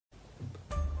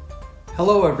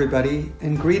Hello everybody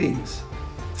and greetings.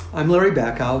 I'm Larry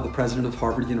Bacow, the president of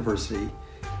Harvard University,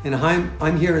 and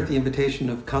I'm here at the invitation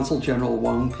of Consul General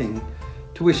Wang Ping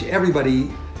to wish everybody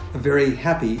a very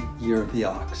happy Year of the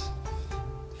Ox.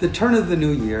 The turn of the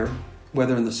new year,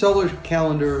 whether in the solar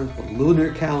calendar, the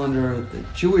lunar calendar, the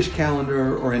Jewish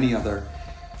calendar, or any other,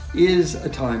 is a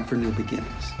time for new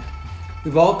beginnings.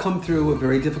 We've all come through a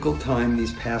very difficult time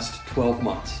these past 12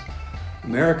 months.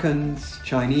 Americans,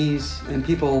 Chinese, and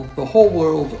people the whole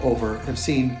world over have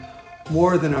seen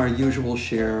more than our usual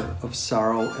share of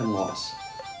sorrow and loss.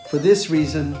 For this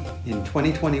reason, in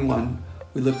 2021,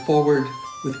 we look forward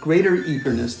with greater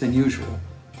eagerness than usual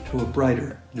to a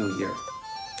brighter new year.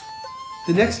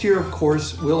 The next year, of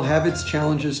course, will have its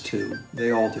challenges too. They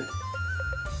all do.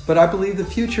 But I believe the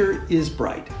future is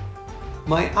bright.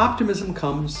 My optimism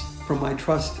comes from my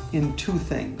trust in two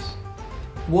things.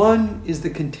 One is the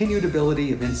continued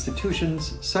ability of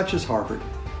institutions such as Harvard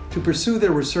to pursue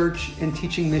their research and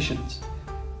teaching missions.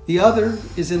 The other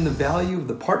is in the value of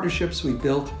the partnerships we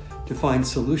built to find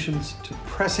solutions to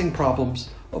pressing problems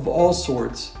of all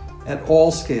sorts at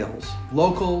all scales,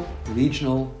 local,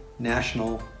 regional,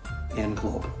 national, and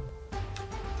global.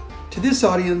 To this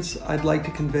audience, I'd like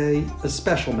to convey a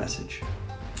special message.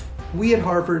 We at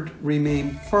Harvard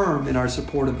remain firm in our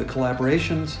support of the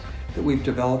collaborations that we've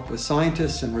developed with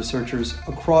scientists and researchers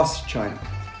across China,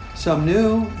 some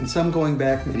new and some going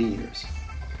back many years.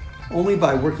 Only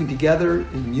by working together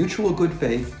in mutual good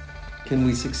faith can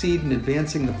we succeed in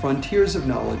advancing the frontiers of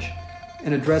knowledge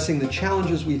and addressing the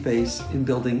challenges we face in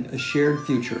building a shared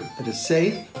future that is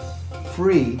safe,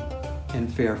 free,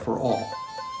 and fair for all.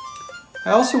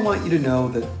 I also want you to know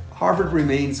that Harvard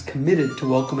remains committed to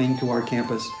welcoming to our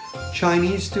campus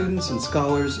Chinese students and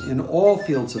scholars in all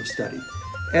fields of study,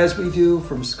 as we do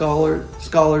from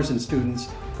scholars and students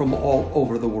from all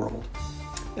over the world.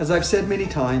 As I've said many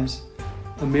times,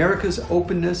 America's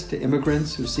openness to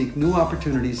immigrants who seek new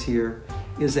opportunities here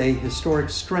is a historic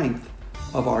strength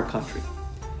of our country.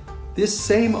 This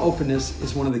same openness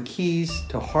is one of the keys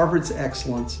to Harvard's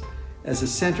excellence as a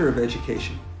center of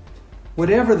education.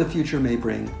 Whatever the future may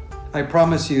bring, I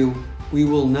promise you, we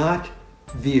will not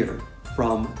veer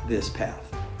from this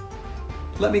path.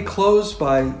 Let me close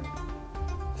by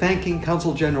thanking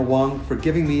Consul General Wang for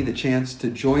giving me the chance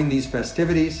to join these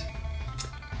festivities.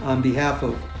 On behalf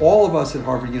of all of us at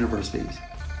Harvard University,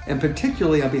 and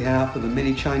particularly on behalf of the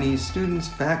many Chinese students,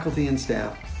 faculty, and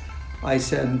staff, I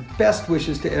send best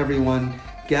wishes to everyone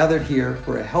gathered here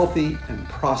for a healthy and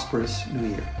prosperous new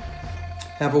year.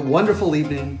 Have a wonderful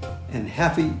evening and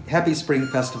happy Spring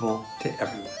Festival to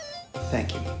everyone.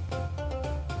 Thank you.